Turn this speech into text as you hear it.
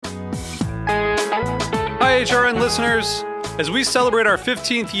HRN listeners. As we celebrate our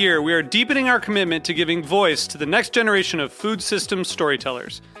 15th year, we are deepening our commitment to giving voice to the next generation of food systems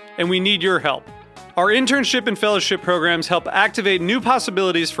storytellers, and we need your help. Our internship and fellowship programs help activate new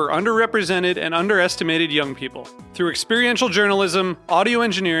possibilities for underrepresented and underestimated young people through experiential journalism, audio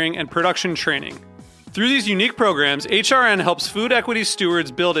engineering, and production training. Through these unique programs, HRN helps food equity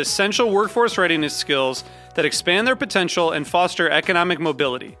stewards build essential workforce readiness skills that expand their potential and foster economic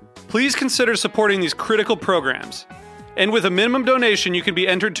mobility. Please consider supporting these critical programs. And with a minimum donation, you can be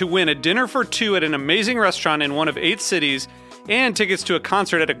entered to win a dinner for two at an amazing restaurant in one of 8 cities and tickets to a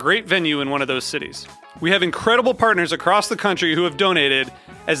concert at a great venue in one of those cities. We have incredible partners across the country who have donated,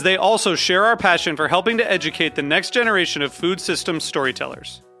 as they also share our passion for helping to educate the next generation of food systems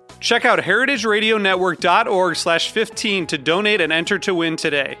storytellers. Check out heritageradionetwork.org/15 to donate and enter to win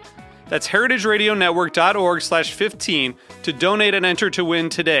today. That's heritageradionetwork.org/15 to donate and enter to win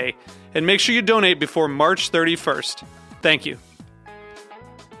today. And make sure you donate before March 31st. Thank you.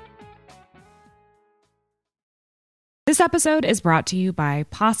 This episode is brought to you by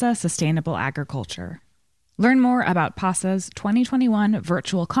PASA Sustainable Agriculture. Learn more about PASA's 2021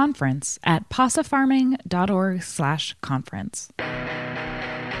 virtual conference at pasafarming.org/conference.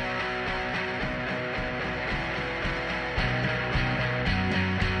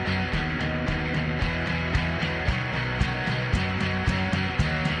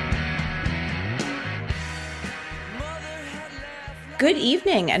 Good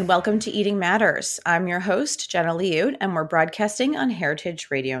evening and welcome to Eating Matters. I'm your host, Jenna Liut, and we're broadcasting on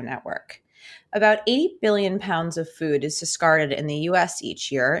Heritage Radio Network. About 80 billion pounds of food is discarded in the U.S.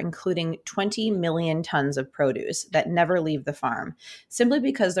 each year, including 20 million tons of produce that never leave the farm, simply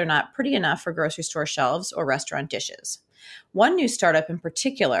because they're not pretty enough for grocery store shelves or restaurant dishes. One new startup in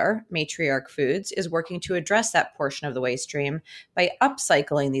particular, Matriark Foods, is working to address that portion of the waste stream by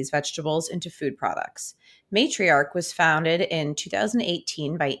upcycling these vegetables into food products. Matriark was founded in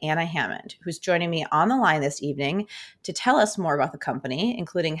 2018 by Anna Hammond, who's joining me on the line this evening to tell us more about the company,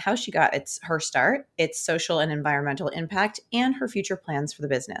 including how she got her start, its social and environmental impact, and her future plans for the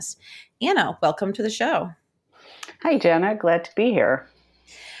business. Anna, welcome to the show. Hi, Jenna. Glad to be here.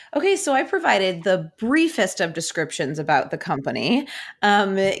 Okay, so I provided the briefest of descriptions about the company.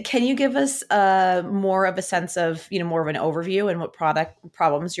 Can you give us more of a sense of, more of an overview and what product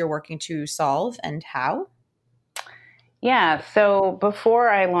problems you're working to solve and how? Yeah, so before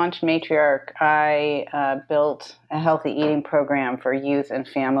I launched Matriark, I built a healthy eating program for youth and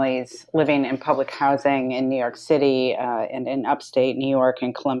families living in public housing in New York City and in upstate New York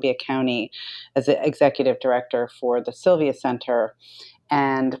and Columbia County as the executive director for the Sylvia Center.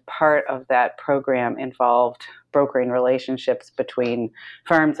 And part of that program involved brokering relationships between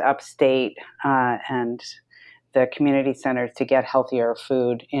firms upstate and the community centers to get healthier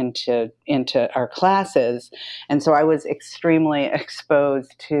food into our classes. And so I was extremely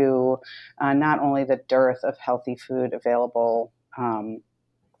exposed to not only the dearth of healthy food available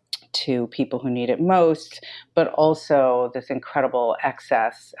to people who need it most, but also this incredible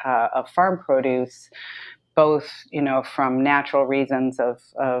excess of farm produce, both, from natural reasons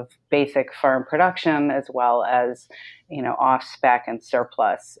of basic farm production, as well as, off-spec and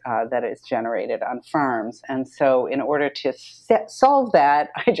surplus that is generated on farms. And so in order to solve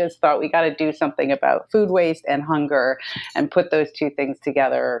that, I just thought we got to do something about food waste and hunger and put those two things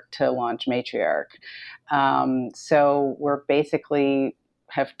together to launch Matriark. So we're basically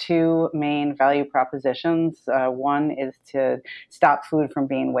have two main value propositions. One is to stop food from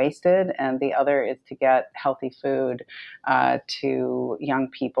being wasted, and the other is to get healthy food to young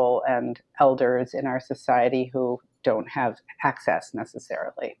people and elders in our society who don't have access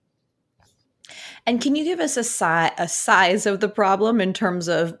necessarily. And can you give us a size of the problem in terms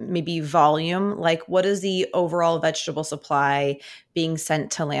of maybe volume? Like, what is the overall vegetable supply being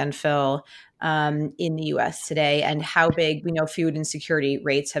sent to landfill in the U.S. today, and how big? We know food insecurity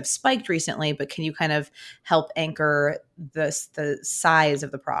rates have spiked recently, but can you kind of help anchor the size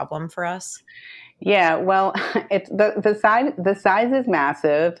of the problem for us? Yeah, well, it's the size is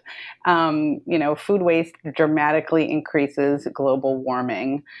massive. Food waste dramatically increases global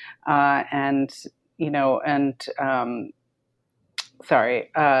warming, 10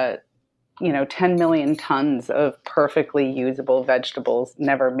 million tons of perfectly usable vegetables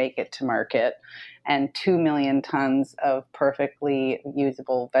never make it to market, and 2 million tons of perfectly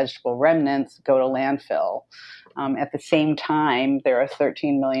usable vegetable remnants go to landfill. At the same time, there are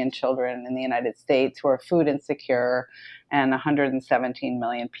 13 million children in the United States who are food insecure, and 117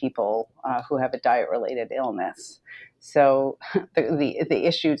 million people who have a diet-related illness. So the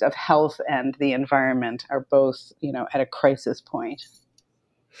issues of health and the environment are both, at a crisis point.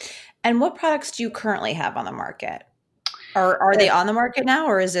 And what products do you currently have on the market? Are they on the market now,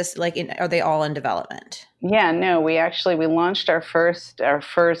 or is this are they all in development? Yeah, no, we launched our first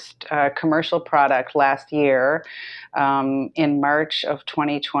commercial product last year in March of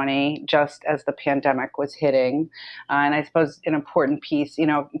 2020, just as the pandemic was hitting. And I suppose an important piece,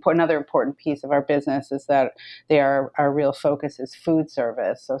 another important piece of our business is that our real focus is food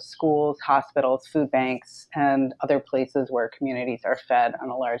service. So schools, hospitals, food banks, and other places where communities are fed on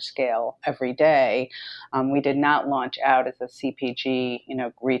a large scale every day. We did not launch out as a CPG,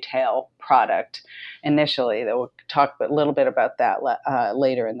 retail product initially. That we'll talk a little bit about that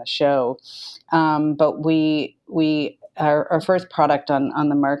later in the show. But our first product on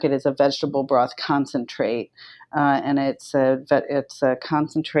the market is a vegetable broth concentrate, and it's a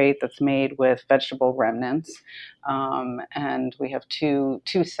concentrate that's made with vegetable remnants. And we have two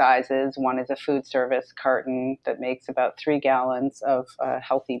sizes. One is a food service carton that makes about 3 gallons of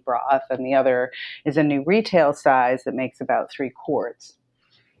healthy broth, and the other is a new retail size that makes about 3 quarts.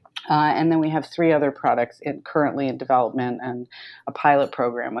 And then we have 3 other products currently in development and a pilot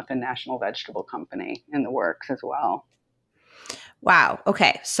program with a national vegetable company in the works as well. Wow.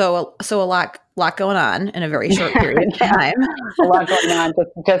 Okay. So a lot going on in a very short period of time. A lot going on,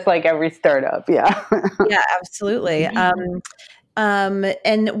 just like every startup. Yeah. Yeah, absolutely.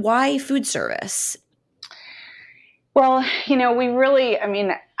 And why food service? Well,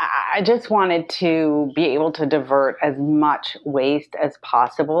 I just wanted to be able to divert as much waste as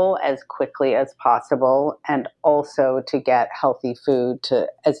possible, as quickly as possible, and also to get healthy food to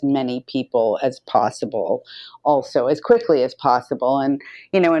as many people as possible, also as quickly as possible. And,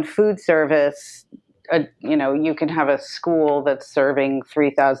 in food service, you can have a school that's serving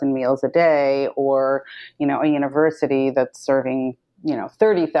 3,000 meals a day, or, a university that's serving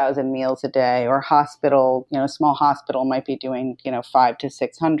 30,000 meals a day, or hospital, a small hospital might be doing, 500 to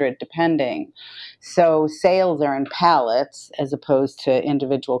 600 depending. So sales are in pallets as opposed to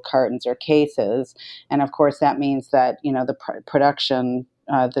individual cartons or cases. And of course that means that, the production,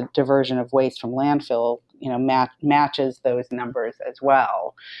 the diversion of waste from landfill, matches those numbers as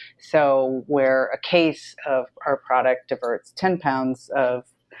well. So where a case of our product diverts 10 pounds of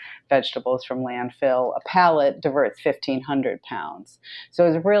vegetables from landfill, a pallet diverts 1,500 pounds. So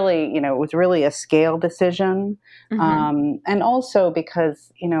it was really a scale decision. Mm-hmm. And also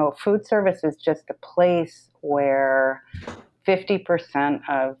because, food service is just a place where 50%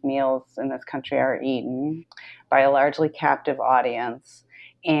 of meals in this country are eaten by a largely captive audience,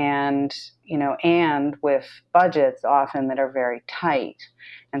 and with budgets often that are very tight.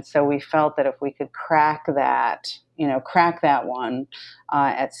 And so we felt that if we could crack that one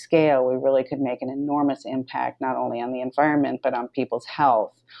at scale, we really could make an enormous impact, not only on the environment, but on people's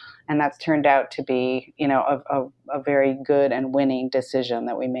health. And that's turned out to be, a very good and winning decision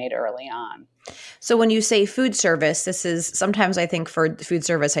that we made early on. So when you say food service, this is sometimes I think for food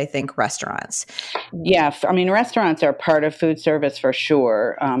service, I think restaurants. Yeah. Restaurants are part of food service for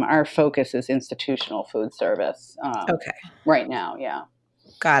sure. Our focus is institutional food service. Okay. Right now. Yeah.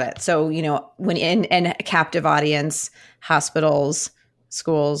 Got it. So, when in a captive audience, hospitals,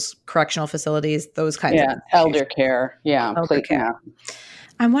 schools, correctional facilities, those kinds of elder care. Yeah. Elder care.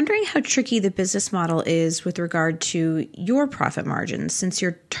 I'm wondering how tricky the business model is with regard to your profit margins, since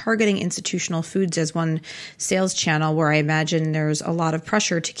you're targeting institutional foods as one sales channel where I imagine there's a lot of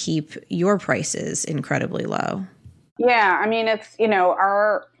pressure to keep your prices incredibly low. Yeah, it's,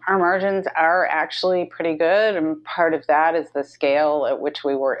 our margins are actually pretty good. And part of that is the scale at which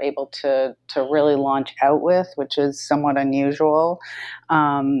we were able to really launch out with, which is somewhat unusual,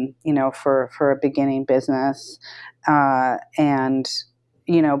 for a beginning business.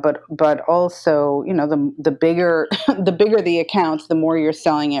 But also, the bigger the accounts, the more you're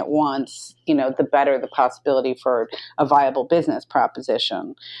selling at once, the better the possibility for a viable business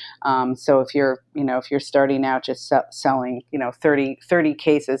proposition. So if you're starting out just selling, 30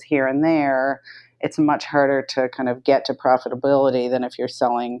 cases here and there, it's much harder to kind of get to profitability than if you're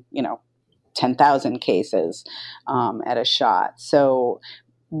selling, 10,000 cases at a shot. So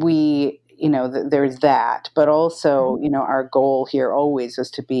there's that, but also, our goal here always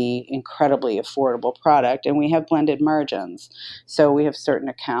is to be incredibly affordable product, and we have blended margins. So we have certain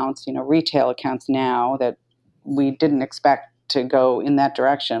accounts, retail accounts now that we didn't expect to go in that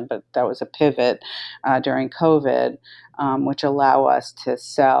direction, but that was a pivot during COVID, which allow us to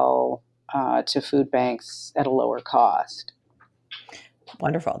sell to food banks at a lower cost.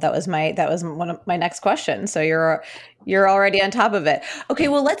 Wonderful. That was one of my next questions. So you're already on top of it. Okay.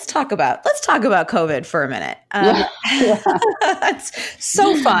 Well, let's talk about COVID for a minute. It's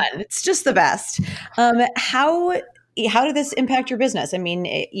so fun. It's just the best. How how did this impact your business? I mean,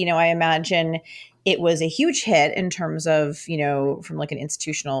 I imagine it was a huge hit in terms of, from like an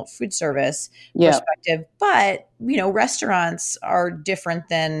institutional food service perspective, but, restaurants are different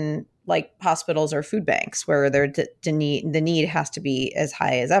than like hospitals or food banks where the need has to be as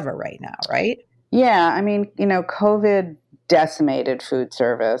high as ever right now, right? Yeah, I mean, COVID decimated food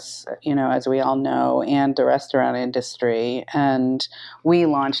service, as we all know, and the restaurant industry. And we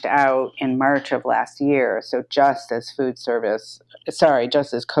launched out in March of last year. So just as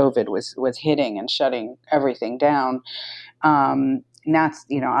just as COVID was hitting and shutting everything down, not,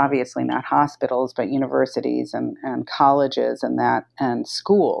 obviously not hospitals, but universities and colleges and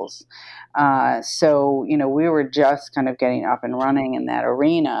schools. So, we were just kind of getting up and running in that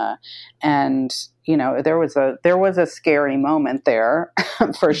arena. And, there was a scary moment there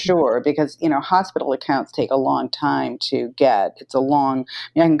for sure, because, hospital accounts take a long time to get. It's a long,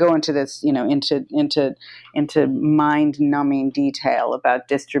 I can go into this, into mind numbing detail about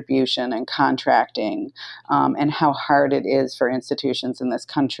distribution and contracting, and how hard it is for institutions in this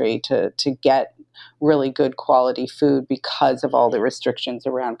country to get really good quality food because of all the restrictions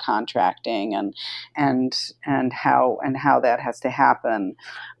around contracting and how that has to happen.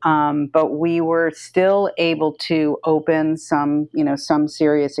 But we were still able to open some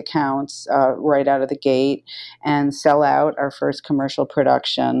serious accounts right out of the gate and sell out our first commercial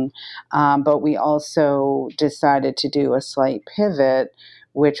production. But we also decided to do a slight pivot,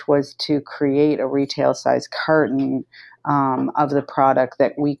 which was to create a retail size carton of the product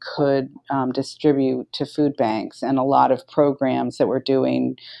that we could distribute to food banks, and a lot of programs that were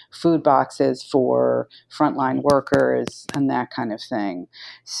doing food boxes for frontline workers and that kind of thing.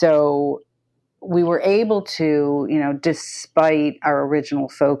 So we were able to, despite our original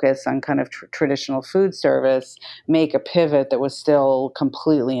focus on kind of traditional food service, make a pivot that was still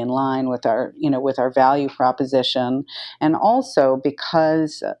completely in line with our value proposition. And also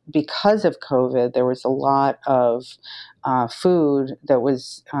because of COVID, there was a lot of food that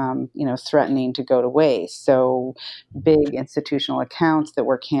was, threatening to go to waste. So big institutional accounts that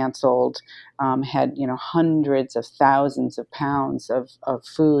were canceled had, hundreds of thousands of pounds of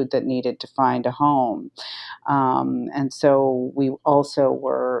food that needed to find a home. And so we also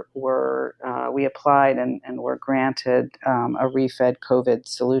we applied and were granted a Refed COVID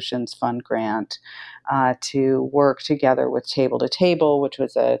Solutions Fund grant to work together with Table to Table, which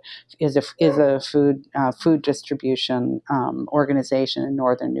is a food distribution organization in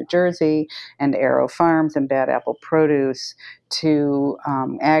northern New Jersey, and Arrow Farms and Bad Apple Produce to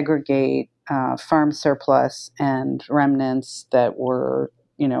aggregate farm surplus and remnants that were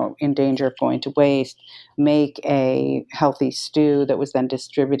in danger of going to waste, make a healthy stew that was then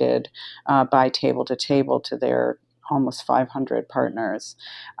distributed by Table to Table to their almost 500 partners.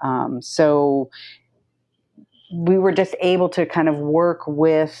 So we were just able to kind of work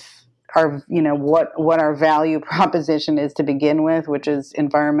with our, what our value proposition is to begin with, which is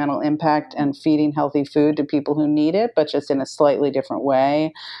environmental impact and feeding healthy food to people who need it, but just in a slightly different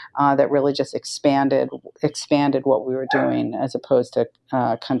way that really just expanded what we were doing as opposed to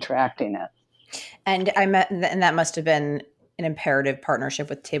contracting it. And that must have been an imperative partnership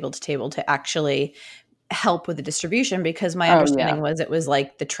with Table to Table to actually help with the distribution, because my understanding was it was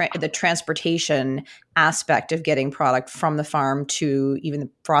like the transportation aspect of getting product from the farm to even the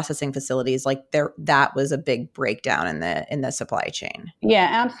processing facilities, that was a big breakdown in the supply chain. Yeah,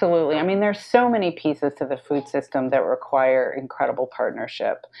 absolutely. I mean, there's so many pieces to the food system that require incredible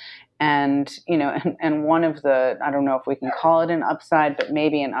partnership. And, and one of the, I don't know if we can call it an upside, but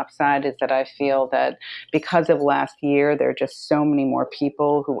maybe an upside is that I feel that because of last year, there are just so many more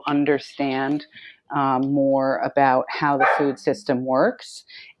people who understand more about how the food system works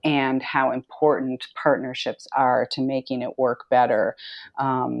and how important partnerships are to making it work better.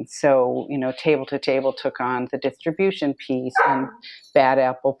 So, Table to Table took on the distribution piece, and Bad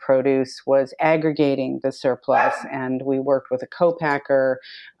Apple Produce was aggregating the surplus. And we worked with a co-packer,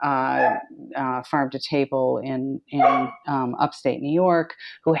 Farm to Table in upstate New York,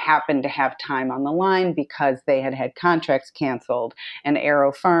 who happened to have time on the line because they had contracts canceled. And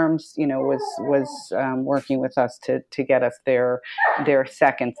Arrow Farms, was working with us to get us their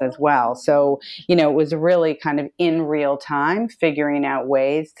seconds as well. So, it was really kind of in real time figuring out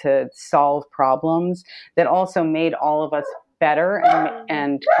ways to solve problems that also made all of us better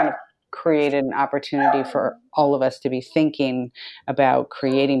and kind of created an opportunity for all of us to be thinking about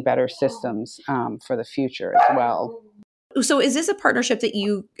creating better systems for the future as well. So is this a partnership that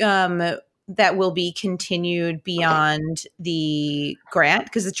you that will be continued beyond the grant?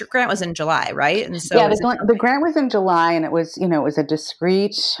 Because your grant was in July, right? And so the grant was in July, and it was a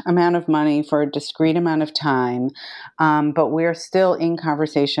discrete amount of money for a discrete amount of time. But we're still in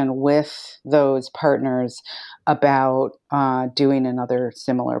conversation with those partners about doing another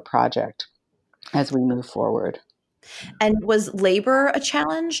similar project as we move forward. And was labor a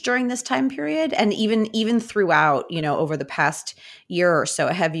challenge during this time period? And even throughout, over the past year or so,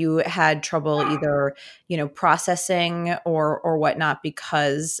 have you had trouble either, processing or whatnot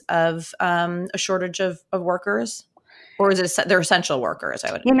because of a shortage of workers? Or is it they're essential workers?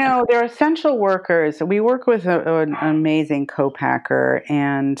 They're essential workers. We work with an amazing co-packer,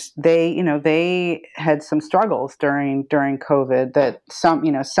 and they had some struggles during COVID that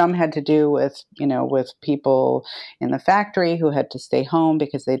some had to do with people in the factory who had to stay home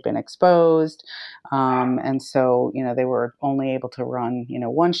because they'd been exposed, and so they were only able to run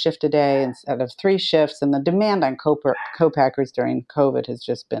one shift a day instead of 3 shifts, and the demand on co-packers during COVID has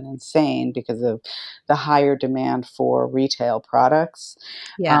just been insane because of the higher demand for retail products.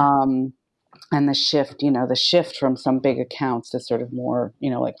 Yeah. And the shift from some big accounts to sort of more,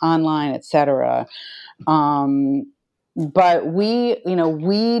 like online, et cetera. But we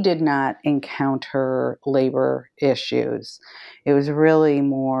did not encounter labor issues. It was really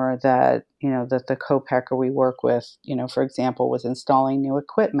more that, that the co-packer we work with, for example, was installing new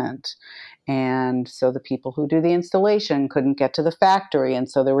equipment. And so the people who do the installation couldn't get to the factory. And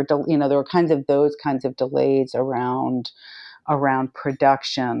so there were those kinds of delays around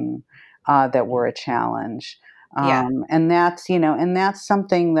production that were a challenge. Yeah. And that's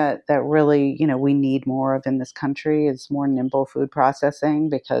something that really, we need more of in this country, is more nimble food processing,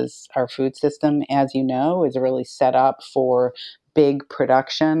 because our food system, as you know, is really set up for big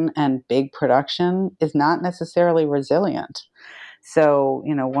production, and big production is not necessarily resilient. So,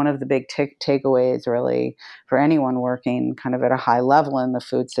 one of the big takeaways really for anyone working kind of at a high level in the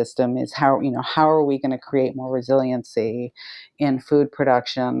food system is how are we going to create more resiliency in food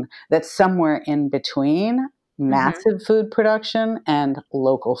production that's somewhere in between massive food production and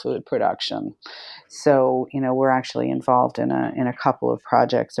local food production. So, we're actually involved in a couple of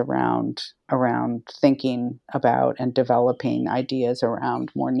projects around thinking about and developing ideas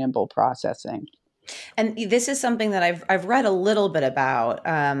around more nimble processing. And this is something that I've read a little bit about,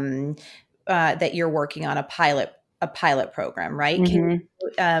 that you're working on a pilot program, right?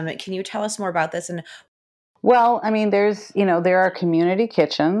 Mm-hmm. Can you tell us more about this? And there are community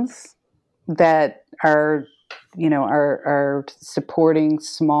kitchens that are supporting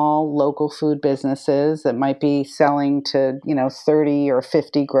small local food businesses that might be selling to 30 or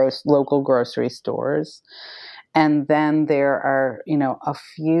 50 local grocery stores. And then there are, a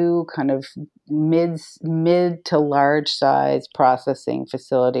few kind of mid to large size processing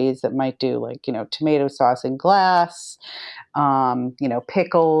facilities that might do like, tomato sauce in glass,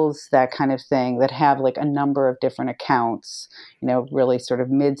 pickles, that kind of thing, that have like a number of different accounts, really sort of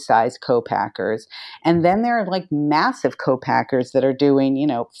mid-sized co-packers. And then there are like massive co-packers that are doing,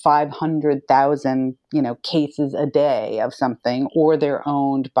 500,000, cases a day of something, or they're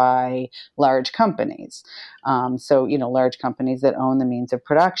owned by large companies. So, large companies that own the means of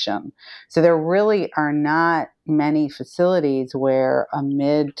production. So there really are not many facilities where a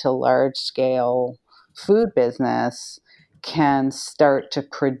mid to large scale food business can start to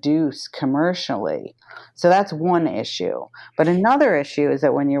produce commercially. So that's one issue. But another issue is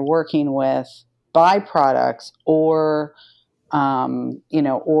that when you're working with byproducts or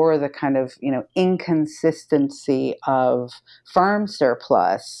the kind of, inconsistency of farm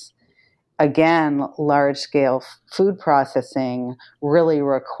surplus, again, large-scale food processing really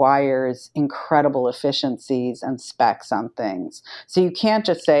requires incredible efficiencies and specs on things. So you can't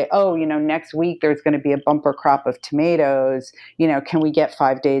just say, next week there's going to be a bumper crop of tomatoes. Can we get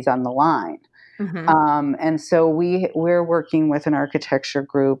 5 days on the line? Mm-hmm. And so we're working with an architecture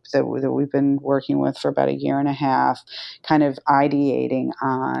group that we've been working with for about a year and a half, kind of ideating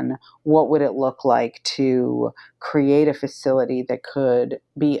on what would it look like to create a facility that could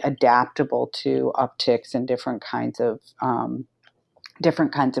be adaptable to upticks in different kinds of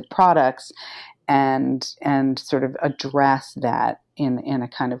products, and sort of address that in a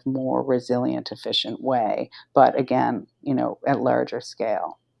kind of more resilient, efficient way. But again, at larger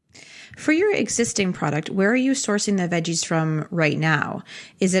scale. For your existing product, where are you sourcing the veggies from right now?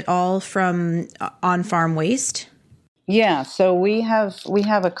 Is it all from on-farm waste? Yeah, so we have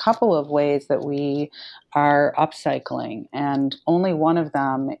a couple of ways that we are upcycling, and only one of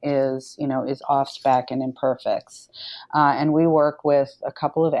them is off spec and imperfects. And we work with a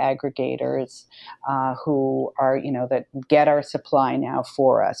couple of aggregators who are, that get our supply now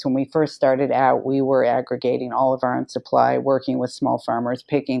for us. When we first started out, we were aggregating all of our own supply, working with small farmers,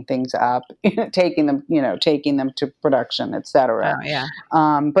 picking things up, taking them to production, et cetera. Oh, yeah.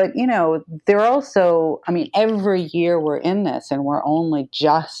 But, they're also, every year we're in this, and we're only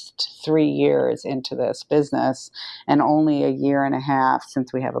just 3 years into this business and only a year and a half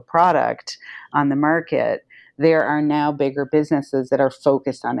since we have a product on the market. There are now bigger businesses that are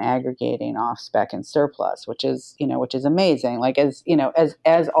focused on aggregating off spec and surplus, which is amazing. Like, as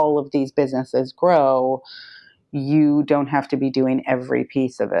all of these businesses grow, you don't have to be doing every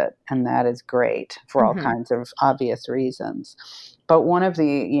piece of it. And that is great for all kinds of obvious reasons. But one of the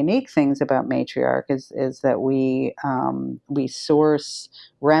unique things about Matriark is that we source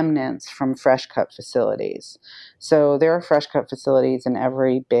remnants from fresh cut facilities. So there are fresh cut facilities in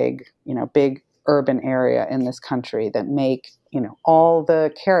every big urban area in this country that make, all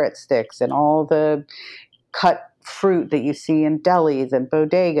the carrot sticks and all the cut fruit that you see in delis and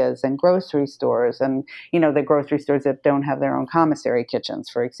bodegas and grocery stores, and the grocery stores that don't have their own commissary kitchens,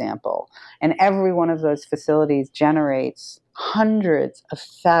 for example. And every one of those facilities generates hundreds of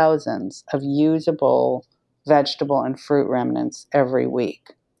thousands of usable vegetable and fruit remnants every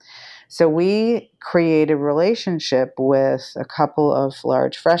week. So we created a relationship with a couple of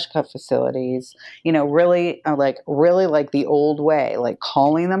large fresh cut facilities, really like the old way, like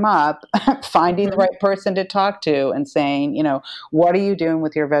calling them up, finding the right person to talk to and saying, what are you doing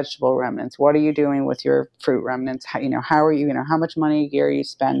with your vegetable remnants? What are you doing with your fruit remnants? How are you, how much money a year are you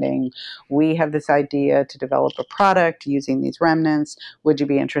spending? We have this idea to develop a product using these remnants. Would you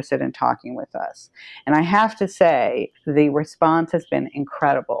be interested in talking with us? And I have to say, the response has been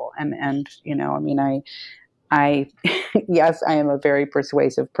incredible. And I yes, I am a very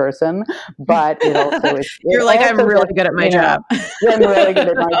persuasive person, but it also is. You're like, I'm really good at my job. I'm really good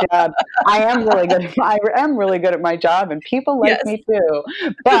at my job. I am really good at my job, and people like me too.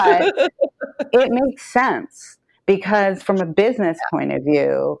 But it makes sense because from a business point of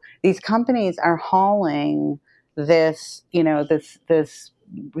view, these companies are hauling these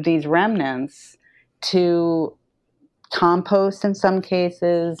remnants to compost in some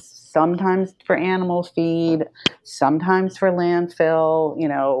cases, sometimes for animal feed, sometimes for landfill.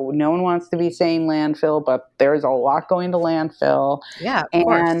 No one wants to be saying landfill, but there's a lot going to landfill. Yeah,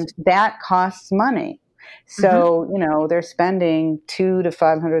 and that costs money. So, they're spending $200,000 to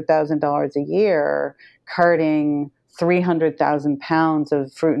 $500,000 a year carting 300,000 pounds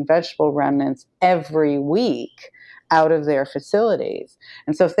of fruit and vegetable remnants every week out of their facilities.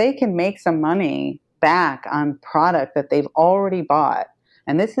 And so if they can make some money back on product that they've already bought,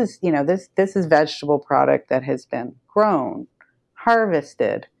 and this is vegetable product that has been grown,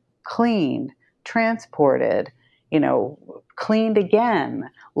 harvested, cleaned, transported, cleaned again,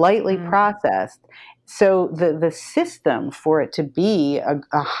 lightly processed. So the system for it to be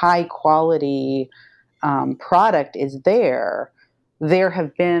a high quality product is there. There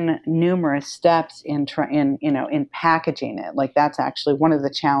have been numerous steps in packaging it. Like, that's actually one of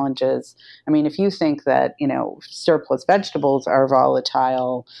the challenges. If you think that, surplus vegetables are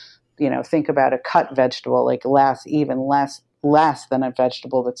volatile, think about a cut vegetable, like lasts even less than a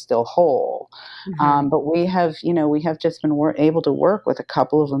vegetable that's still whole. But we have just been able to work with a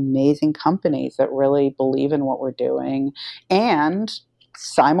couple of amazing companies that really believe in what we're doing and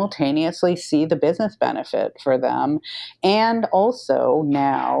simultaneously see the business benefit for them, and also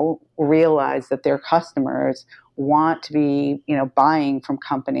now realize that their customers want to be, buying from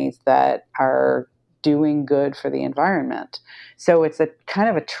companies that are doing good for the environment. So it's a kind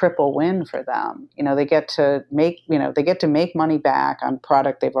of a triple win for them. They get to make money back on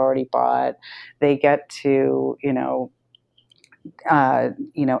product they've already bought. They get to,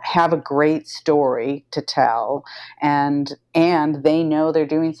 have a great story to tell, and they know they're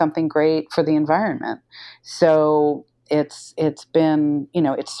doing something great for the environment. So it's been,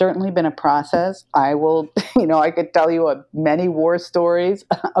 it's certainly been a process. I will, I could tell you many war stories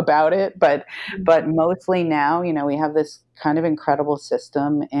about it, but mostly now, we have this kind of incredible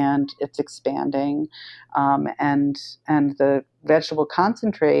system, and it's expanding. And the vegetable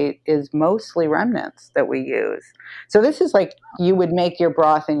concentrate is mostly remnants that we use. So this is like you would make your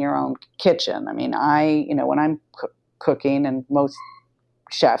broth in your own kitchen. When I'm cooking, and most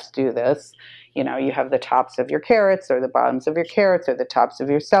chefs do this, you have the tops of your carrots or the bottoms of your carrots or the tops of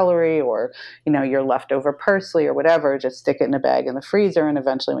your celery or, your leftover parsley or whatever. Just stick it in a bag in the freezer, and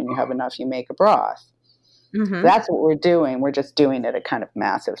eventually when you have enough, you make a broth. That's what we're doing. We're just doing it at kind of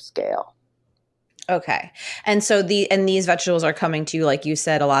massive scale. Okay. And so these vegetables are coming to you, like you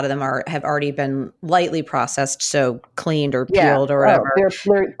said, a lot of them have already been lightly processed, so cleaned or Yeah. peeled or Oh,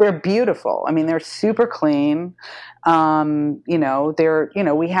 whatever. they're beautiful. I mean, they're super clean. We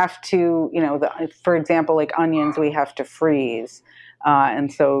have to, for example, like onions, we have to freeze.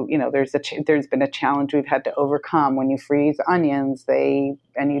 And so, there's been a challenge we've had to overcome. When you freeze onions, and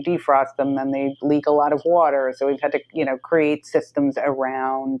you defrost them, then they leak a lot of water. So we've had to, create systems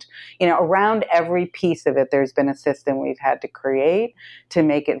around every piece of it. There's been a system we've had to create to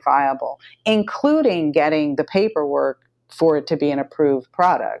make it viable, including getting the paperwork for it to be an approved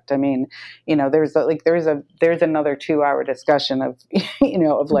product. I mean, there's another 2-hour discussion of,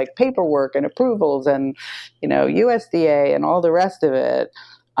 of like paperwork and approvals and, USDA and all the rest of it.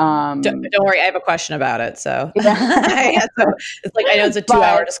 Don't worry, I have a question about it. So, Yeah. so it's like, I know it's a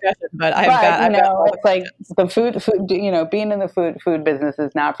 2-hour discussion, but I've got it's like the food, being in the food business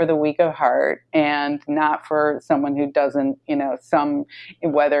is not for the weak of heart, and not for someone who doesn't,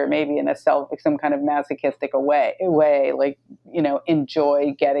 whether maybe in some kind of masochistic way, like,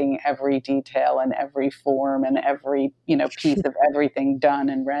 enjoy getting every detail and every form and every, piece of everything done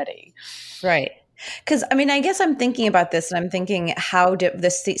and ready. Right. Because, I mean, I guess I'm thinking about this and I'm thinking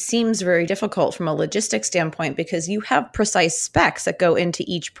this seems very difficult from a logistics standpoint, because you have precise specs that go into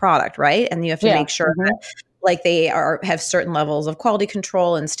each product, right? And you have to make sure that like they have certain levels of quality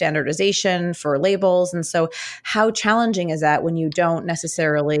control and standardization for labels. And so how challenging is that when you don't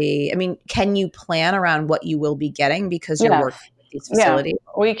necessarily, I mean, can you plan around what you will be getting because you're working with these facilities?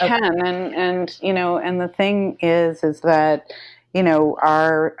 Yeah, we can. And the thing is that,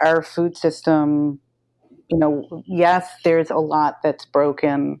 our food system, yes, there's a lot that's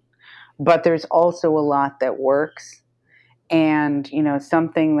broken, but there's also a lot that works. And,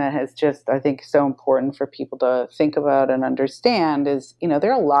 something that has just, I think, so important for people to think about and understand is,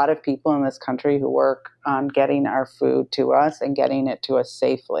 there are a lot of people in this country who work on getting our food to us and getting it to us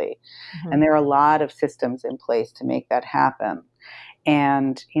safely. Mm-hmm. And there are a lot of systems in place to make that happen.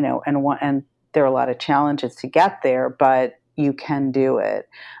 And, and there are a lot of challenges to get there, but you can do it.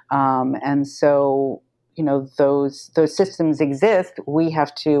 And so, those systems exist. We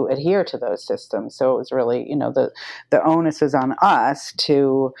have to adhere to those systems. So it was really, the onus is on us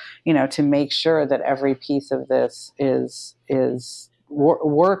to make sure that every piece of this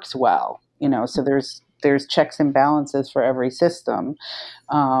works well. So there's checks and balances for every system,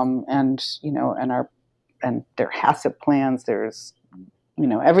 and their HACCP plans. There's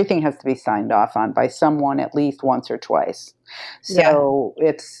everything has to be signed off on by someone at least once or twice. So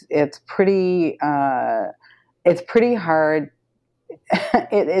it's pretty hard. It's pretty hard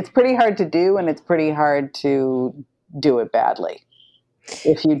to do, and it's pretty hard to do it badly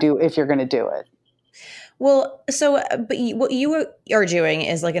if you're going to do it. Well, so but what you are doing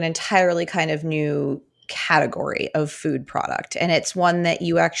is like an entirely kind of new category of food product, and it's one that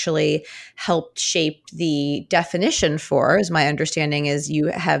you actually helped shape the definition for, as my understanding is. You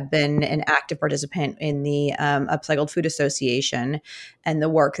have been an active participant in the Upcycled Food Association and the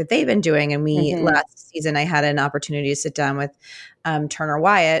work that they've been doing. And last season I had an opportunity to sit down with Turner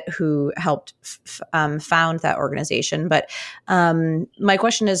Wyatt, who helped found that organization. But my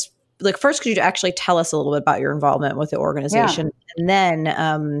question is, like, first, could you actually tell us a little bit about your involvement with the organization? Yeah. And then,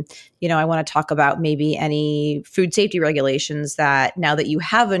 I want to talk about maybe any food safety regulations that, now that you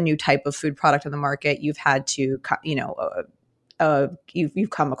have a new type of food product on the market, you've had to,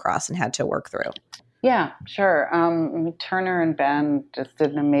 you've come across and had to work through. Yeah, sure. Turner and Ben just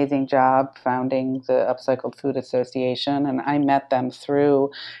did an amazing job founding the Upcycled Food Association, and I met them through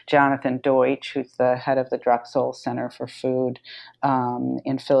Jonathan Deutsch, who's the head of the Drexel Center for Food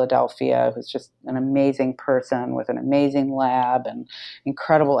in Philadelphia, who's just an amazing person with an amazing lab and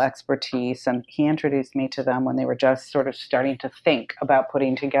incredible expertise. And he introduced me to them when they were just sort of starting to think about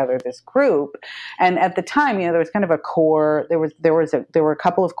putting together this group. And at the time, there was kind of a core. There were a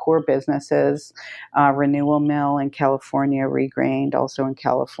couple of core businesses. Renewal Mill in California, Regrained also in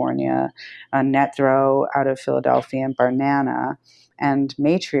California, Netzro out of Philadelphia, and Barnana, and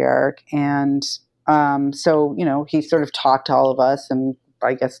Matriark. And so, he sort of talked to all of us, and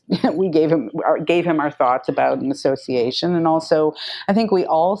I guess we gave him our thoughts about an association. And also, I think we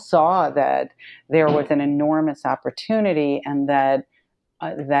all saw that there was an enormous opportunity, and that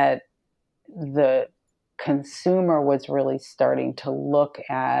the consumer was really starting to look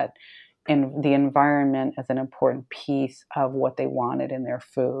at the environment as an important piece of what they wanted in their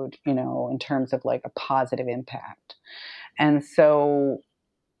food, in terms of like a positive impact. And so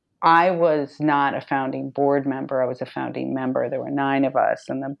I was not a founding board member. I was a founding member. There were 9 of us,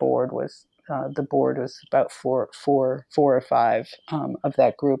 and the board was the board was about four or five of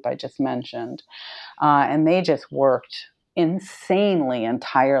that group I just mentioned, and they just worked insanely and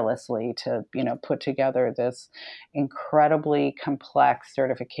tirelessly to put together this incredibly complex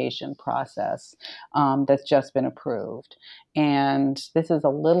certification process that's just been approved. And this is a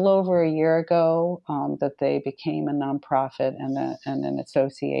little over a year ago that they became a nonprofit and an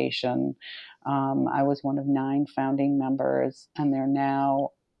association. I was one of 9 founding members, and they're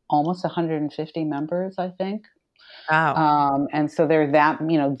now almost 150 members, I think. Wow. And so there are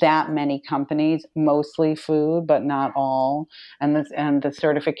that many companies, mostly food, but not all. And the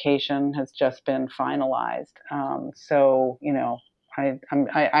certification has just been finalized. So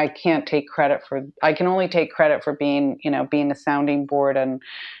I can't take credit for. I can only take credit for being a sounding board and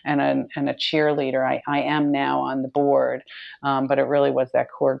a cheerleader. I am now on the board, but it really was that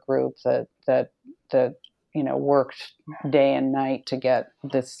core group that worked day and night to get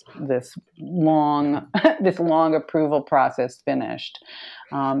this long approval process finished.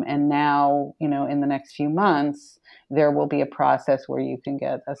 And now, in the next few months, there will be a process where you can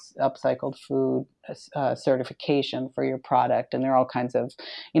get a upcycled food certification for your product. And there are all kinds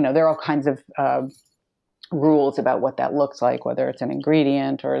of rules about what that looks like, whether it's an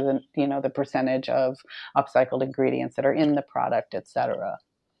ingredient or the percentage of upcycled ingredients that are in the product, et cetera.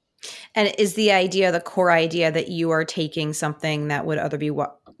 And is the core idea that you are taking something that would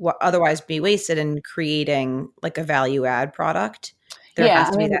otherwise be wasted and creating like a value add product?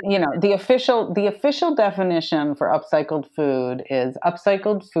 The official definition for upcycled food is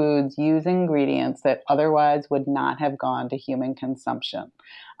upcycled foods use ingredients that otherwise would not have gone to human consumption,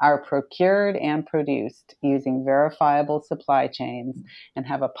 are procured and produced using verifiable supply chains, and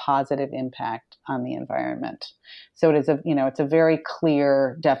have a positive impact on the environment. So it is it's a very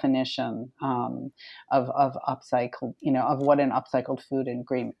clear definition of upcycled, of what an upcycled food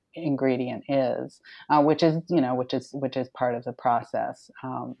ingredient is, which is part of the process.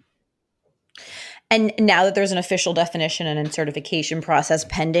 And now that there's an official definition and a certification process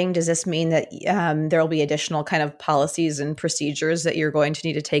pending, does this mean that there will be additional kind of policies and procedures that you're going to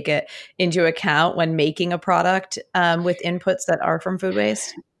need to take it into account when making a product with inputs that are from food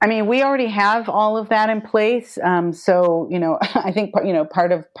waste? I mean, we already have all of that in place. So, I think,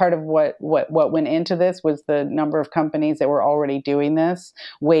 part of what went into this was the number of companies that were already doing this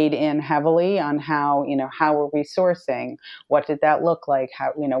weighed in heavily on how are we sourcing? What did that look like?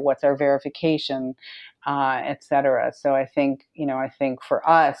 How, what's our verification, et cetera. So I think for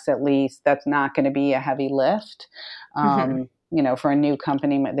us, at least, that's not going to be a heavy lift. For a new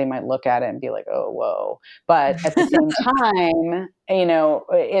company, they might look at it and be like, oh, whoa. But at the same time,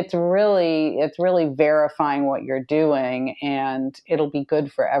 it's really verifying what you're doing, and it'll be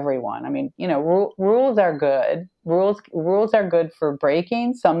good for everyone. I mean, rules are good. Rules are good for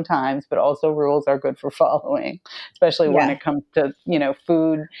breaking sometimes, but also rules are good for following, especially when it comes to,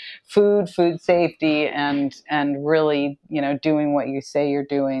 food safety and really, doing what you say you're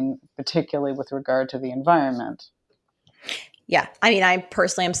doing, particularly with regard to the environment. Yeah. I mean, I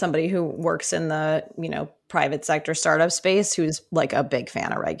personally am somebody who works in the, private sector startup space who's like a big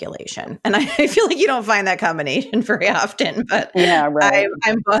fan of regulation. And I feel like you don't find that combination very often, but yeah, right.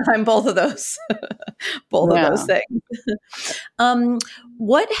 I'm both of those, of those things.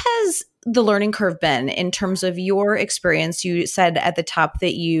 What has the learning curve been in terms of your experience? You said at the top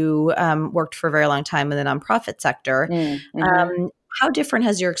that you worked for a very long time in the nonprofit sector. Mm-hmm. How different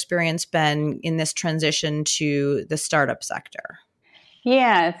has your experience been in this transition to the startup sector?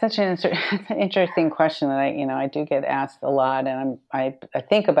 Yeah, it's such an interesting question that I do get asked a lot, and I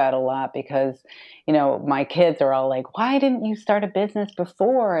think about a lot because, my kids are all like, "Why didn't you start a business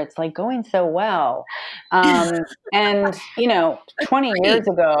before? It's like going so well." And 20 years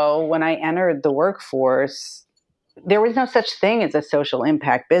ago, when I entered the workforce, there was no such thing as a social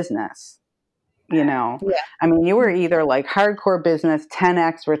impact business. I mean, you were either like hardcore business,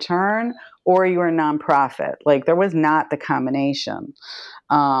 10x return, or you were a nonprofit. Like there was not the combination.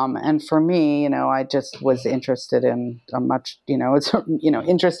 And for me, I just was interested in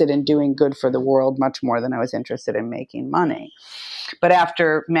interested in doing good for the world much more than I was interested in making money. But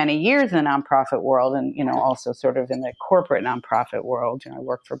after many years in the nonprofit world and, also sort of in the corporate nonprofit world, I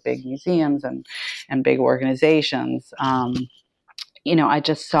worked for big museums and big organizations. I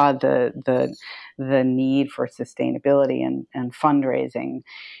just saw the need for sustainability and fundraising,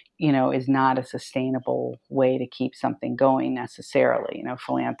 is not a sustainable way to keep something going necessarily,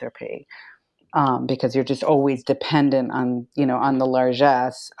 philanthropy. because you're just always dependent on, on the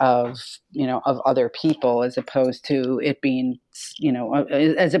largesse of other people, as opposed to it being,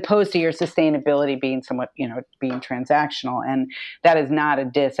 as opposed to your sustainability being somewhat, being transactional. And that is not a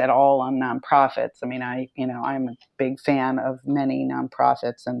diss at all on nonprofits. I mean, I'm a big fan of many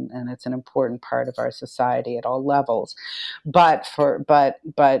nonprofits, and it's an important part of our society at all levels. But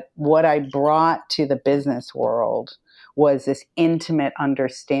what I brought to the business world was this intimate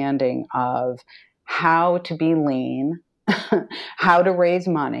understanding of how to be lean, how to raise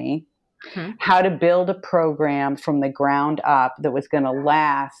money, how to build a program from the ground up that was going to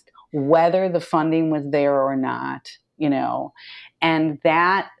last, whether the funding was there or not, and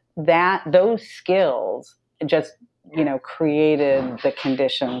those skills just, created the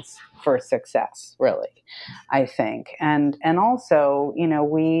conditions for success, really, I think. And also,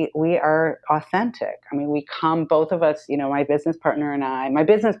 we are authentic. I mean, we come, both of us, my business partner and I. My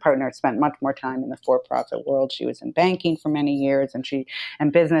business partner spent much more time in the for-profit world. She was in banking for many years, and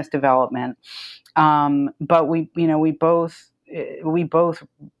business development. But we both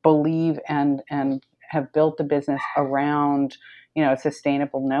believe and have built the business around, a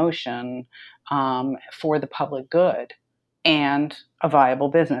sustainable notion for the public good and a viable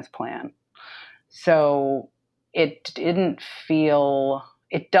business plan. So it doesn't feel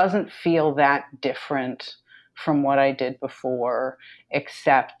that different from what I did before,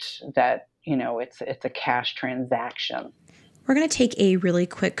 except that, it's a cash transaction. We're going to take a really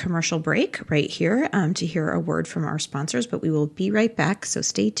quick commercial break right here to hear a word from our sponsors, but we will be right back, so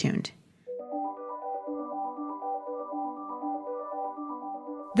stay tuned.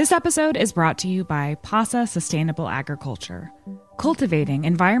 This episode is brought to you by PASA Sustainable Agriculture, cultivating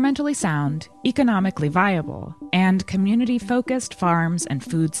environmentally sound, economically viable, and community-focused farms and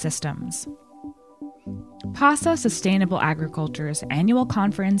food systems. PASA Sustainable Agriculture's annual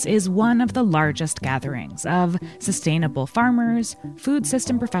conference is one of the largest gatherings of sustainable farmers, food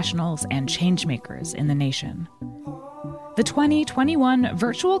system professionals, and changemakers in the nation. The 2021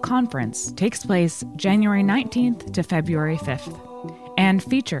 virtual conference takes place January 19th to February 5th. And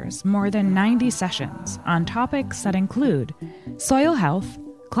features more than 90 sessions on topics that include soil health,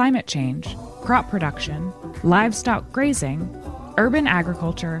 climate change, crop production, livestock grazing, urban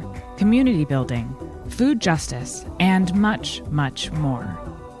agriculture, community building, food justice, and much, much more.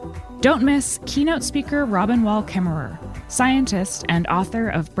 Don't miss keynote speaker Robin Wall-Kimmerer, scientist and author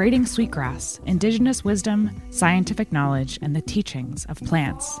of Braiding Sweetgrass, Indigenous Wisdom, Scientific Knowledge, and the Teachings of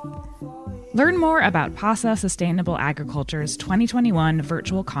Plants. Learn more about PASA Sustainable Agriculture's 2021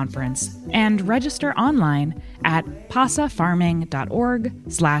 virtual conference and register online at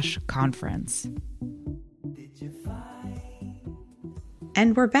pasafarming.org/conference.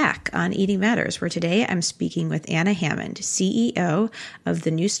 And we're back on Eating Matters, where today I'm speaking with Anna Hammond, CEO of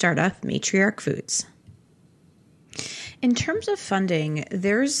the new startup Matriark Foods. In terms of funding,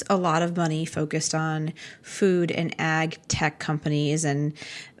 there's a lot of money focused on food and ag tech companies, and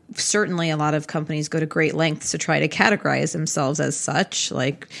certainly a lot of companies go to great lengths to try to categorize themselves as such,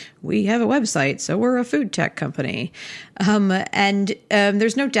 like we have a website, so we're a food tech company. And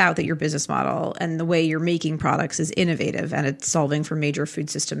there's no doubt that your business model and the way you're making products is innovative, and it's solving for major food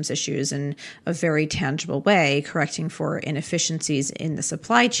systems issues in a very tangible way, correcting for inefficiencies in the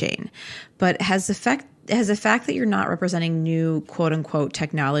supply chain. But has the fact that you're not representing new quote unquote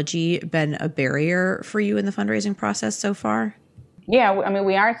technology been a barrier for you in the fundraising process so far? Yeah, I mean,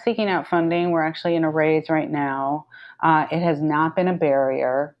 we are seeking out funding. We're actually in a raise right now. It has not been a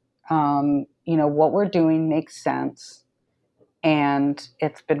barrier. What we're doing makes sense, and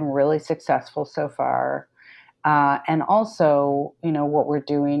it's been really successful so far. And also, what we're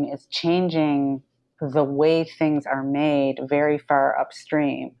doing is changing the way things are made very far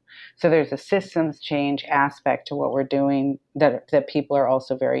upstream. So there's a systems change aspect to what we're doing that people are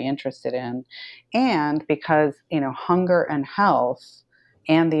also very interested in. And because, hunger and health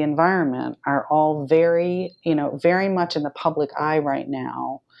and the environment are all very, very much in the public eye right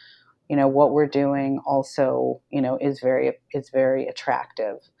now, what we're doing also, is very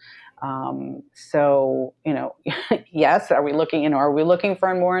attractive. So, yes, are we looking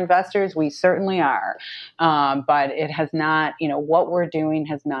for more investors? We certainly are. But it has not, what we're doing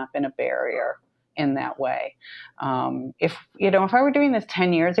has not been a barrier in that way. If I were doing this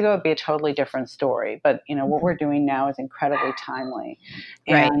 10 years ago, it'd be a totally different story. But, what we're doing now is incredibly timely.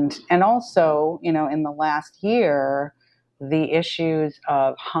 And also, in the last year, the issues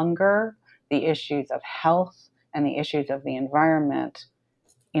of hunger, the issues of health, and the issues of the environment,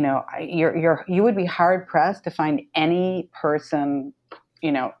 you would be hard pressed to find any person,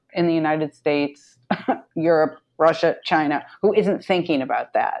 in the United States, Europe, Russia, China, who isn't thinking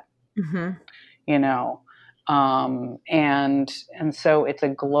about that. Mm-hmm. And so it's a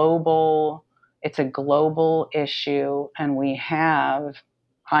global issue, and we have,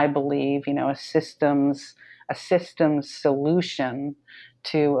 I believe, a systems solution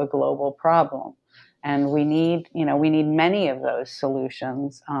to a global problem. And we need many of those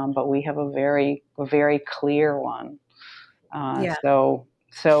solutions, but we have a very, very clear one. Yeah.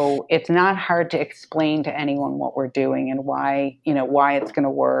 So it's not hard to explain to anyone what we're doing and why it's going to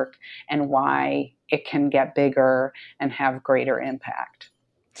work and why it can get bigger and have greater impact.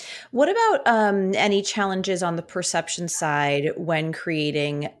 What about any challenges on the perception side when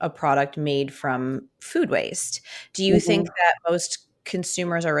creating a product made from food waste? Do you think that most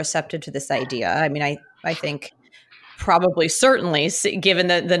consumers are receptive to this idea? I mean, I think probably, certainly, given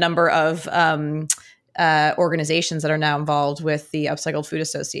the number of organizations that are now involved with the Upcycled Food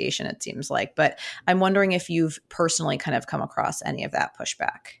Association, it seems like. But I'm wondering if you've personally kind of come across any of that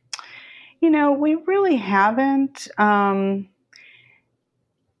pushback. We really haven't.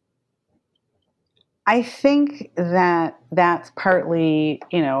 I think that that's partly,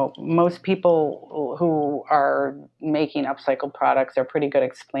 most people who are making upcycled products are pretty good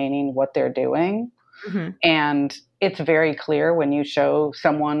explaining what they're doing. Mm-hmm. And it's very clear when you show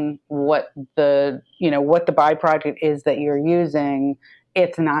someone what the byproduct is that you're using.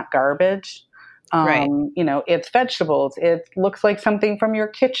 It's not garbage. Right. It's vegetables. It looks like something from your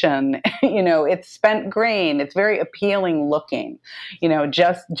kitchen. It's spent grain. It's very appealing looking.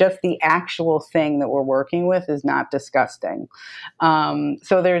 Just the actual thing that we're working with is not disgusting.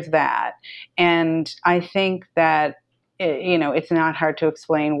 So there's that. And I think that, it's not hard to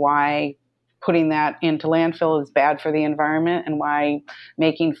explain why putting that into landfill is bad for the environment and why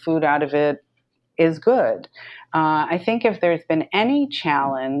making food out of it is good. I think if there's been any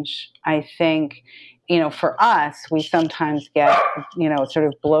challenge, I think, for us, we sometimes get, sort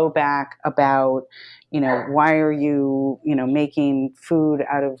of blowback about, why are you, making food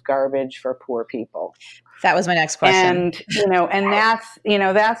out of garbage for poor people? That was my next question. And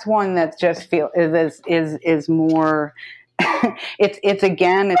that's one that just is more, it's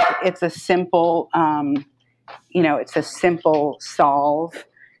a simple, it's a simple solve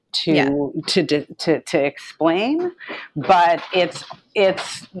to explain, but it's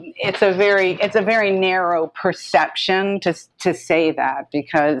a very narrow perception to say that,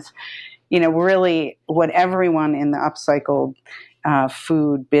 because really what everyone in the upcycled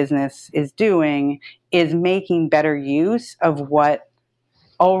food business is doing is making better use of what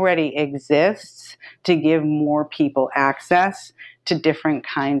already exists to give more people access to different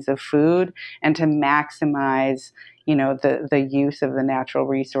kinds of food and to maximize the use of the natural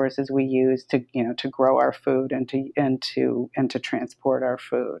resources we use to grow our food and to transport our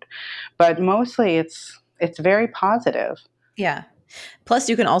food. But mostly it's very positive. Yeah. Plus,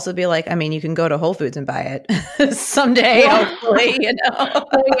 you can also be like, you can go to Whole Foods and buy it someday, hopefully,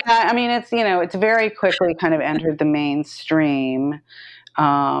 Well, yeah, it's very quickly kind of entered the mainstream.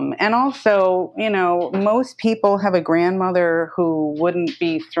 And also, most people have a grandmother who wouldn't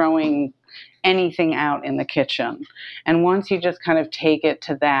be throwing anything out in the kitchen. And once you just kind of take it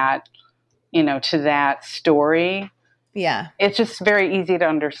to that, story, it's just very easy to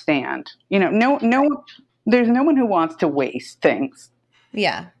understand. There's no one who wants to waste things.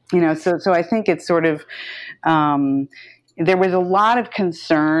 Yeah. So I think it's sort of, there was a lot of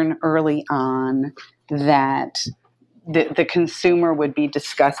concern early on that the consumer would be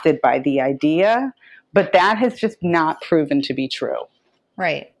disgusted by the idea, but that has just not proven to be true.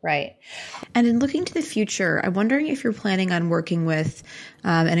 Right. And in looking to the future, I'm wondering if you're planning on working with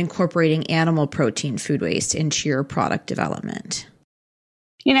and incorporating animal protein food waste into your product development.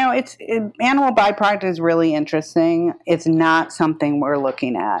 Animal byproduct is really interesting. It's not something we're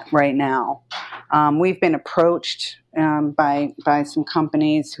looking at right now. We've been approached by some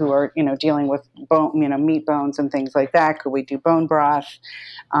companies who are dealing with meat bones and things like that. Could we do bone broth?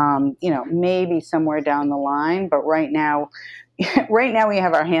 Maybe somewhere down the line, but right now we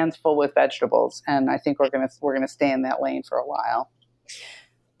have our hands full with vegetables, and I think we're gonna stay in that lane for a while.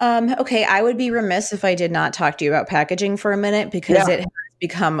 Okay, I would be remiss if I did not talk to you about packaging for a minute, because it has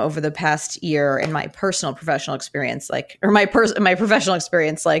become, over the past year, in my personal professional experience,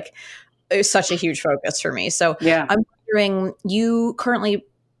 it's such a huge focus for me. So I'm wondering, you currently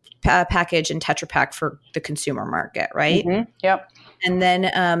package and Tetra Pak for the consumer market, right? Mm-hmm. Yep. And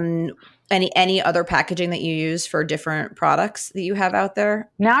then any other packaging that you use for different products that you have out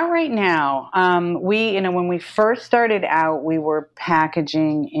there? Not right now. When we first started out, we were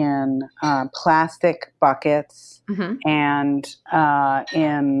packaging in plastic buckets and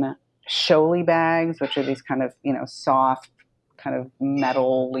in Sholey bags, which are these kind of soft, kind of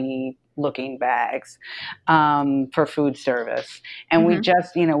metal-y looking bags for food service. And we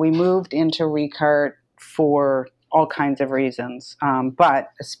just, we moved into recart for all kinds of reasons, but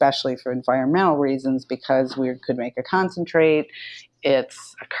especially for environmental reasons, because we could make a concentrate.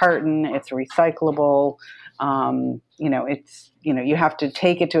 It's a carton. It's recyclable. You have to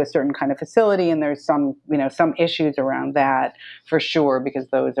take it to a certain kind of facility, and there's some issues around that for sure, because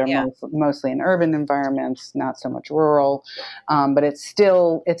those are mostly in urban environments, not so much rural. But it's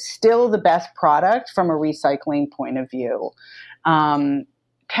still the best product from a recycling point of view.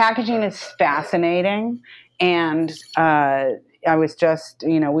 Packaging is fascinating. And I was just,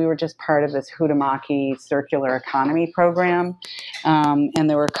 we were just part of this Huhtamaki circular economy program. And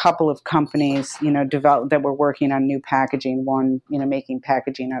there were a couple of companies, that were working on new packaging. One, making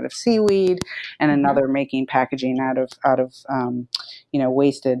packaging out of seaweed, and another making packaging out of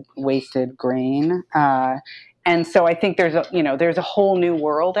wasted grain. And so I think there's a whole new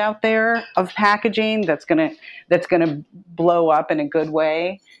world out there of packaging that's gonna blow up in a good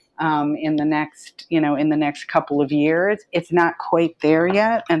way. In the next couple of years. It's not quite there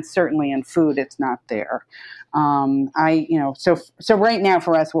yet, and certainly in food, it's not there. So right now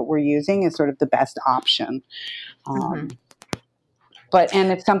for us, what we're using is sort of the best option.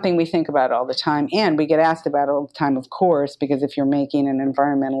 And it's something we think about all the time, and we get asked about all the time, of course, because if you're making an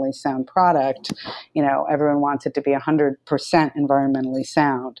environmentally sound product, everyone wants it to be 100% environmentally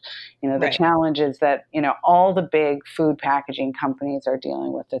sound. The challenge is that, all the big food packaging companies are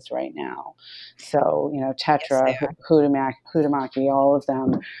dealing with this right now. So, Tetra, Huhtamaki, all of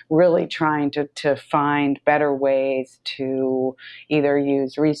them really trying to find better ways to either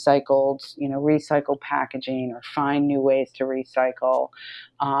use recycled packaging, or find new ways to recycle.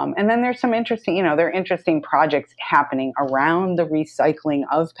 And then there's some interesting projects happening around the recycling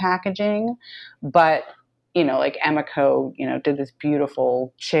of packaging, but like Emeco, did this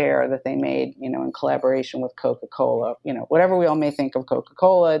beautiful chair that they made, in collaboration with Coca-Cola. Whatever we all may think of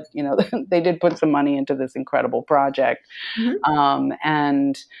Coca-Cola, they did put some money into this incredible project.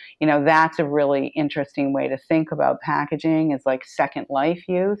 And that's a really interesting way to think about packaging, is like second life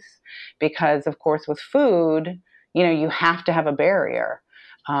use, because of course with food, you have to have a barrier.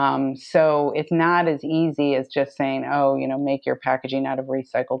 So it's not as easy as just saying, make your packaging out of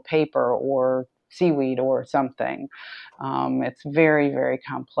recycled paper or seaweed or something. It's very, very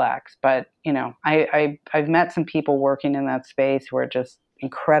complex. But, I've met some people working in that space who are just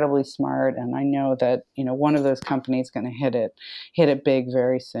incredibly smart. And I know that, one of those companies is going to hit it big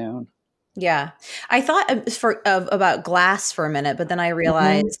very soon. Yeah. I thought about glass for a minute, but then I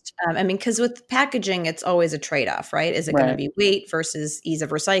realized, because with packaging, it's always a trade-off, right? Is it going to be weight versus ease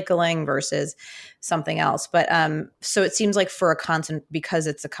of recycling versus something else? But so it seems like because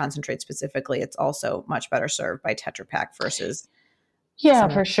it's a concentrate specifically, it's also much better served by Tetra Pak versus. Yeah,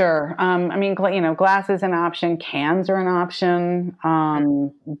 for sure. Glass is an option. Cans are an option.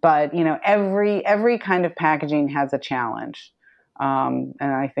 But, every kind of packaging has a challenge. And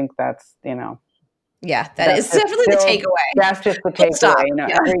I think that's, that is definitely the takeaway. That's just the takeaway,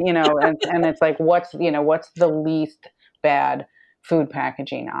 and it's like, what's the least bad food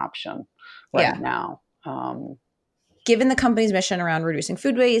packaging option right now? Given the company's mission around reducing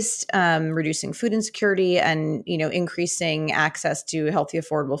food waste, reducing food insecurity, and, increasing access to healthy,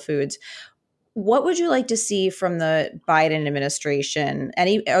 affordable foods, what would you like to see from the Biden administration?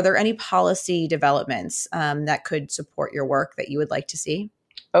 Are there any policy developments that could support your work that you would like to see?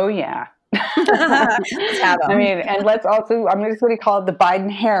 Oh, yeah. And let's also, I'm just going to call it the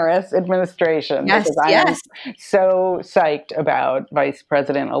Biden-Harris administration. Yes, because I am so psyched about Vice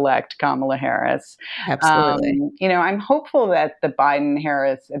President-elect Kamala Harris. Absolutely. I'm hopeful that the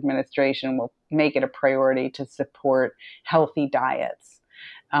Biden-Harris administration will make it a priority to support healthy diets.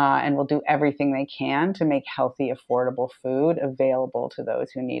 And will do everything they can to make healthy, affordable food available to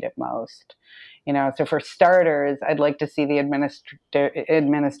those who need it most. So for starters, I'd like to see the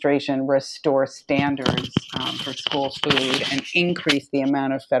administration restore standards for school food and increase the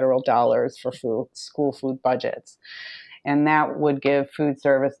amount of federal dollars for school food budgets. And that would give food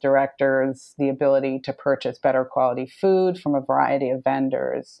service directors the ability to purchase better quality food from a variety of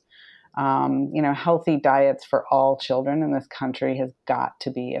vendors. Healthy diets for all children in this country has got to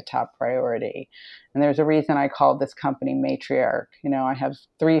be a top priority. And there's a reason I called this company Matriark. I have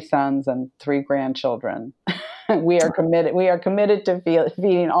 3 sons and 3 grandchildren. We are committed to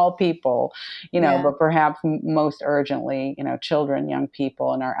feeding all people, but perhaps most urgently, children, young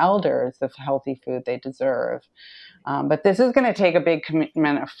people, and our elders the healthy food they deserve. But this is going to take a big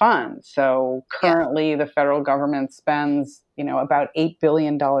commitment of funds. So currently the federal government spends, about $8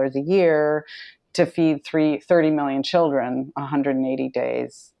 billion a year to feed 30 million children 180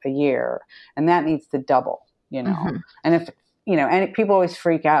 days a year. And that needs to double, Mm-hmm. And if, and people always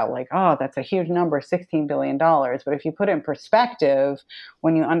freak out like, oh, that's a huge number, $16 billion. But if you put it in perspective,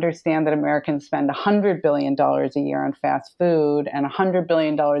 when you understand that Americans spend $100 billion a year on fast food and $100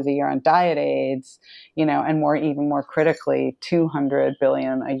 billion a year on diet aids, and even more critically, $200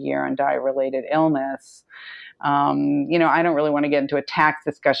 billion a year on diet-related illness, I don't really want to get into a tax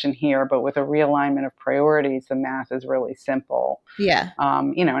discussion here, but with a realignment of priorities, the math is really simple. Yeah.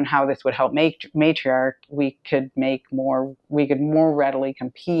 And how this would help Matriark, we could more readily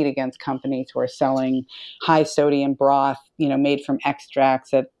compete against companies who are selling high sodium broth, made from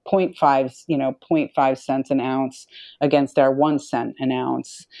extracts at 0.5 cents an ounce against our 1 cent an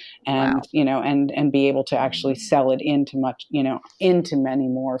ounce, and, Wow. and be able to actually sell it into many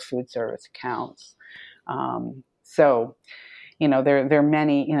more food service accounts. So, there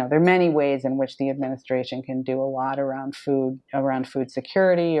are many ways in which the administration can do a lot around food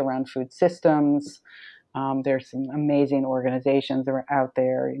security, around food systems. There's some amazing organizations that are out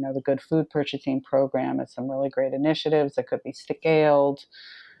there. The Good Food Purchasing Program has some really great initiatives that could be scaled.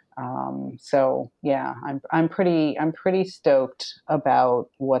 So yeah, I'm pretty stoked about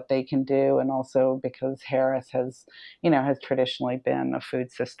what they can do, and also because Harris has traditionally been a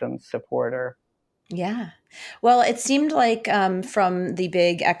food systems supporter. Yeah. Well, it seemed like from the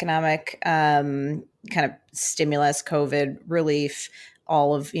big economic kind of stimulus, COVID relief,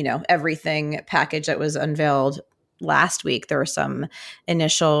 all of, everything package that was unveiled last week, there were some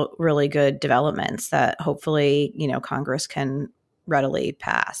initial really good developments that hopefully, Congress can readily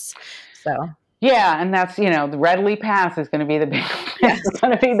pass. So. Yeah, and that's the readily pass is going to be the big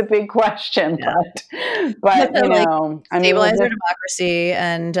question. Yeah. But stabilize our democracy,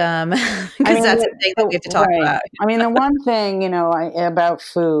 and because that's the thing that we have to talk about. The one thing about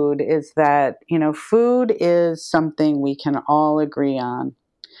food is that food is something we can all agree on,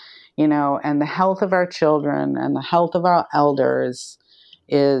 and the health of our children and the health of our elders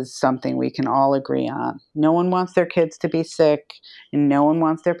is something we can all agree on. No one wants their kids to be sick, and no one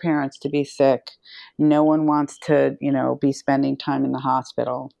wants their parents to be sick. No one wants to, be spending time in the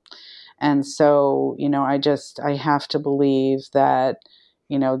hospital. And so, I have to believe that,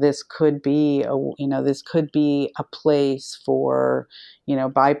 this could be a place for,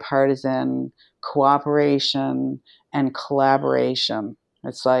 bipartisan cooperation and collaboration.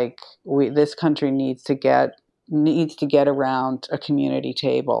 It's like this country needs to get around a community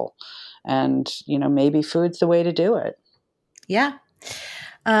table, and maybe food's the way to do it. Yeah.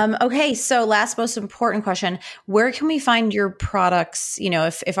 Okay, so last most important question: where can we find your products?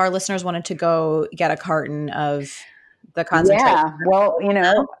 If our listeners wanted to go get a carton of the concentrate. Yeah, well,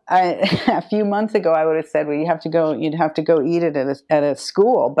 a few months ago I would have said, well, you'd have to go eat it at a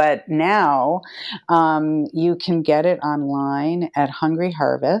school, but now you can get it online at Hungry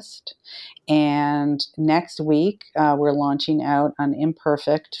Harvest. And next week, we're launching out on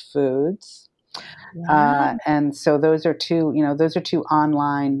Imperfect Foods. Wow. And so those are two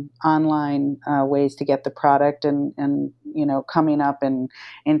online ways to get the product. And coming up in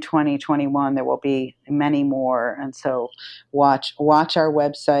 2021, there will be many more. And so watch our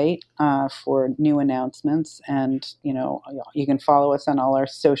website for new announcements. And, you can follow us on all our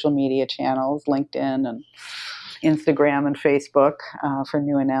social media channels, LinkedIn and Instagram and Facebook, for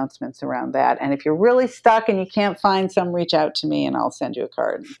new announcements around that. And if you're really stuck and you can't find some, reach out to me and I'll send you a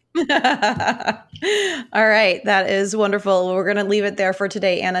card. All right. That is wonderful. We're going to leave it there for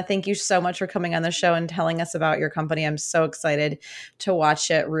today. Anna, thank you so much for coming on the show and telling us about your company. I'm so excited to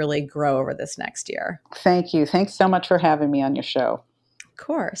watch it really grow over this next year. Thank you. Thanks so much for having me on your show. Of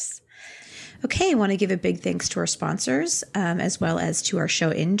course. Okay, I want to give a big thanks to our sponsors, as well as to our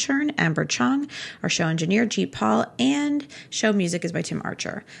show intern, Amber Chong, our show engineer, Jeet Paul, and show music is by Tim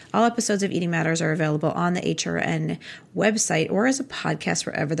Archer. All episodes of Eating Matters are available on the HRN website or as a podcast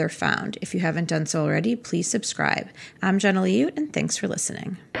wherever they're found. If you haven't done so already, please subscribe. I'm Jenna Liute, and thanks for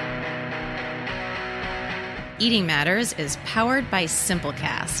listening. Eating Matters is powered by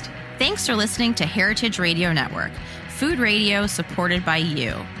Simplecast. Thanks for listening to Heritage Radio Network, food radio supported by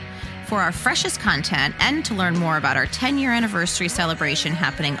you. For our freshest content and to learn more about our 10-year anniversary celebration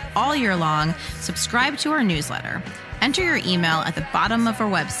happening all year long, subscribe to our newsletter. Enter your email at the bottom of our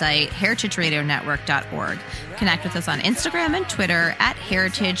website, heritageradionetwork.org. Connect with us on Instagram and Twitter at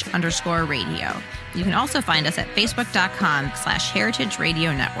heritage_radio. You can also find us at facebook.com/Heritage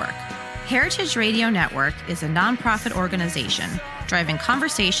Radio Network. Heritage Radio Network is a nonprofit organization driving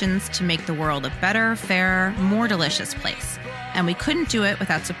conversations to make the world a better, fairer, more delicious place. And we couldn't do it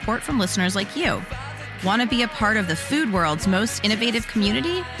without support from listeners like you. Want to be a part of the food world's most innovative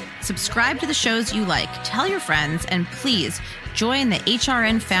community? Subscribe to the shows you like, tell your friends, and please join the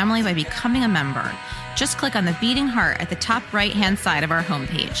HRN family by becoming a member. Just click on the beating heart at the top right-hand side of our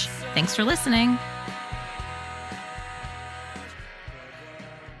homepage. Thanks for listening.